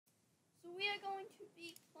are going to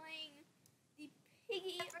be playing the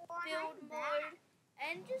Piggy build mode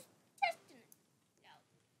and just testing it out.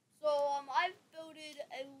 So I've built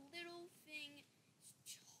a little thing.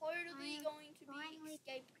 It's totally going to be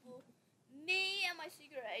escapable. Me and my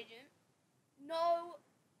secret agent know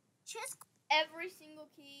every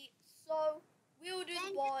single key, so we will do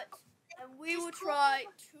the bot and we will try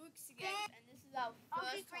to escape. And this is our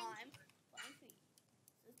first time playing Piggy.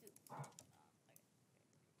 Let's do this.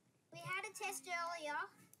 We had a test earlier.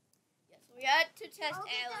 Yes, we had to test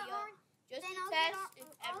earlier. Just to test if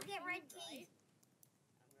I'll get red keys.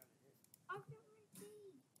 I'll get red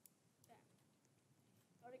keys.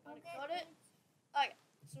 Got it. Okay,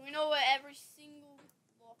 so we know where every single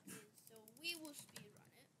block is, so we will speedrun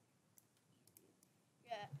it.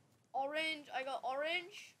 Yeah, orange. I got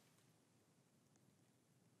orange.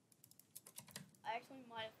 I actually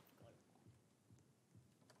might have forgotten one.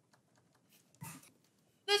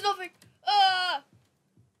 There's nothing. I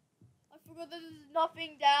forgot that there's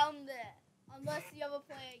nothing down there. Unless the other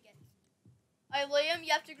player gets it. Alright, Liam,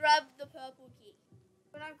 you have to grab the purple key.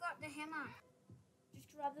 But I've got the hammer.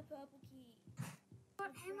 Just grab the purple key.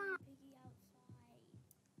 What hammer? Piggy outside.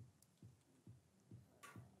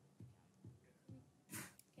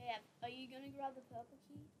 Okay, are you gonna grab the purple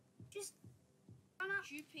key? Just run up.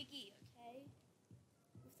 Shoot Piggy, okay?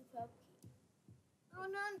 With the purple key. Oh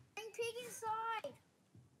no, bring Pig inside.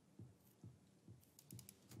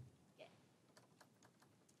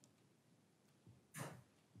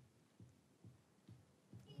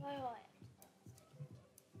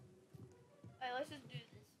 Alright, let's just do this.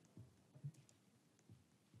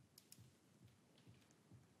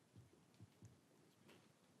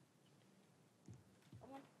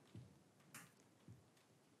 Come on.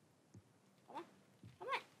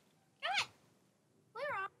 Where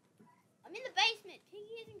are you? I'm in the basement.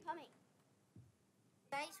 Piggy isn't coming.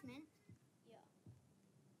 Basement? Yeah.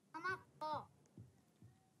 I'm up top.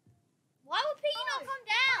 Why would Piggy not come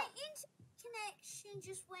down? My internet connection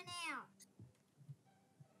just went out.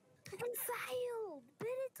 I failed, but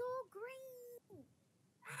it's all green.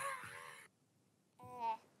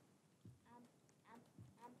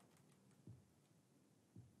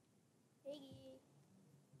 Piggy.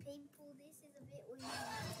 People, this is a bit weird.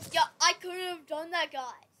 Yeah, I couldn't have done that,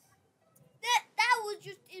 guys. That was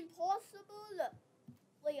just impossible.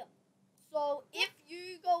 Liam. So if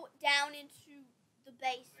you go down into the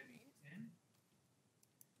basement,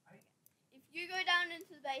 you go down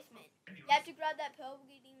into the basement, you have to grab that purple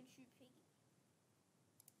key and shoot Piggy.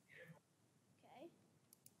 Okay.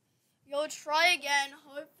 You'll try again.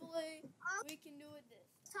 Hopefully, we can do it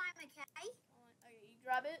this time. Okay. Okay, you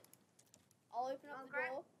grab it. I'll open up the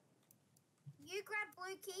door. You grab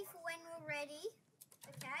blue key for when we're ready.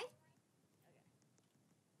 Okay.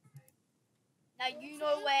 Now you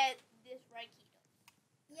know where this red key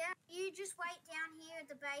is. Yeah, you just wait down here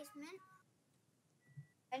at the basement.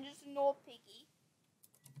 And just ignore Piggy.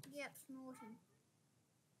 Yep, snorting.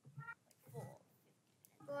 Like 4.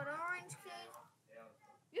 Got orange key.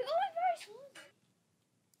 You're going very slowly.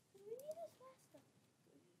 We need this faster.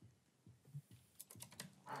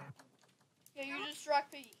 Yeah, you just struck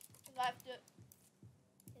Piggy. Because I have to...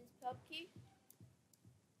 His pub key.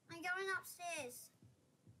 I'm going upstairs.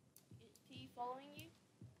 Is Piggy following you?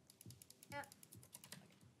 Yep.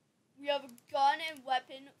 Okay. We have a gun and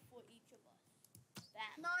weapon for each of us.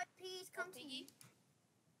 Bam. No, Piggy's come to me.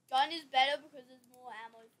 Gun is better because there's more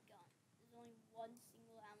ammo for gun. There's only one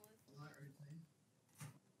single ammo for gun.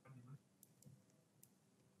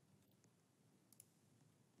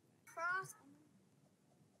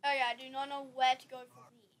 Okay, I do not know where to go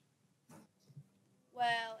from here.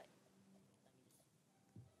 Well, it's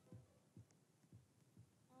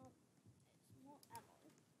more ammo.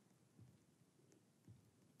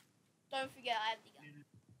 Don't forget I have the gun.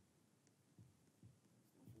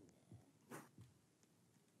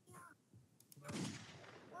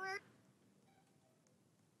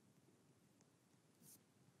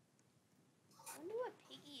 I wonder what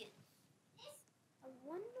Piggy is. I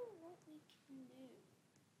wonder what we can do.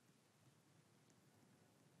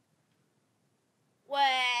 Well,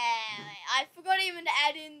 I forgot even to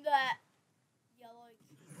add in the yellow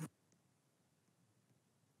key.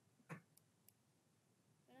 I'm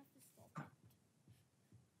gonna have to stop it.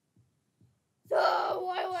 So,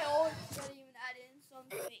 why do I always forget to even add in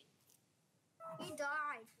something? You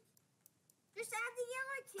died. Just add the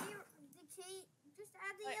yellow key. Just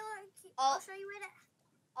add the yellow key. I'll show you where to.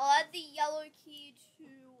 I'll add the yellow key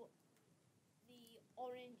to the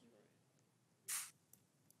orange room.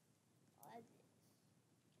 I'll add this.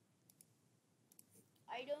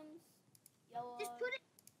 Items, yellow. Just put it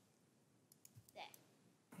there.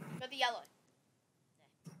 Got the yellow.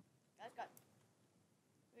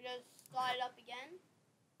 We just start it up again.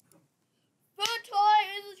 Third try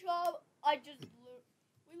is a charm. I just blew.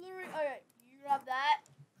 We literally. Okay, you grab that.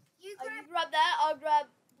 You grab that. I'll grab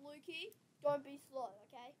blue key. Don't be slow,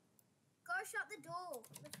 okay? Go shut the door.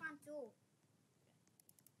 The front door.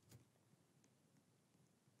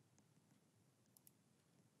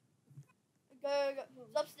 Go.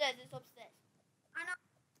 It's upstairs. It's upstairs. I know.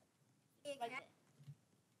 Right there.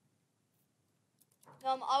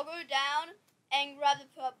 I'll go down and grab the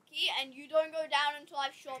purple key, and you don't go down until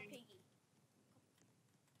I've shot Piggy.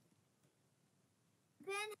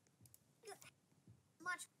 Then,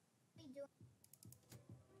 much are you doing?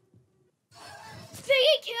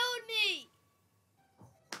 Piggy killed me!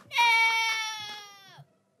 No!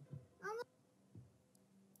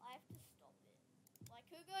 I have to stop it. I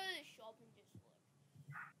could go to the shop and just look.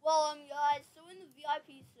 Well, guys, so in the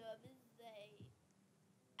VIP servers, they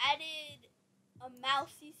added a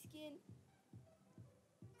mousy skin.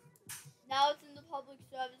 Now it's in the public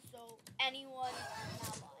service, so anyone can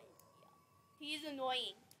now buy it. Yeah. He's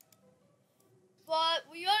annoying. But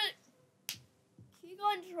we gotta keep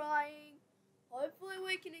on trying. Hopefully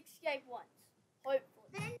we can escape once.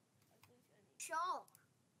 Hopefully. Sure.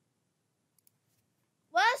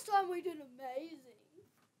 Last time we did amazing.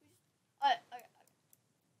 Okay.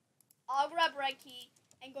 I'll grab red key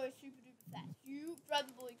and go super duper fast. You grab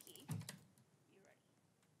the blue key. You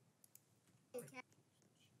ready? Okay.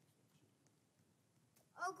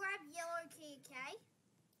 I'll grab yellow key, okay?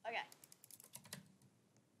 Okay.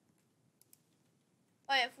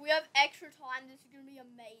 Oh yeah, if we have extra time, this is gonna be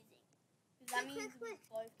amazing. Because that means we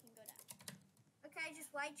both can go down. Okay,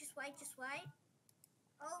 just wait.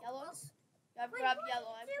 Oh, Yellow? Wait, I've grabbed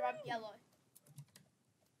yellow. I've grabbed yellow.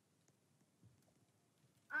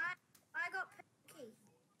 I got key.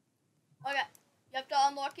 Okay. You have to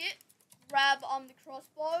unlock it. Grab the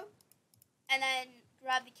crossbow. And then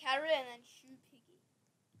grab the carrot and then shoot Piggy.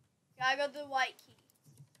 Okay, I got the white key.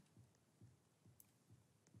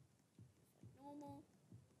 Normal.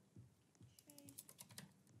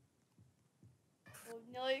 Oh,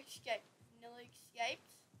 nearly escaped.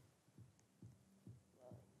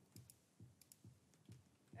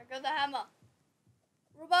 I got the hammer.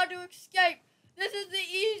 We're about to escape. This is the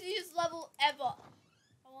easiest level ever.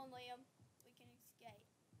 Come on, Liam. We can escape.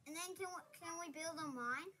 And then can we build a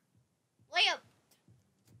mine? Liam.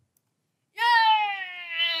 Yay!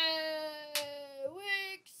 We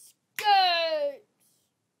escaped.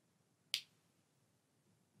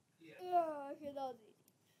 Oh, okay, that was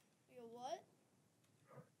easy. You what?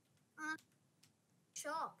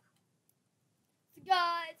 Shop. So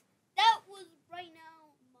guys, that was right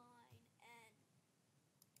now mine, and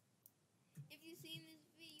if you've seen this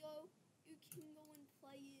video, you can go and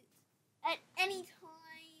play it at any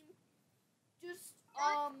time. Just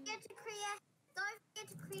Don't forget to create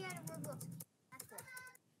a Roblox. That's it.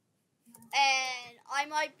 And I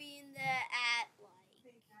might be in there at like 6,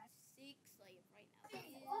 like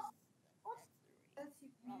right now it is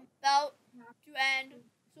about to end.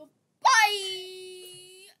 So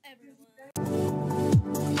bye everyone.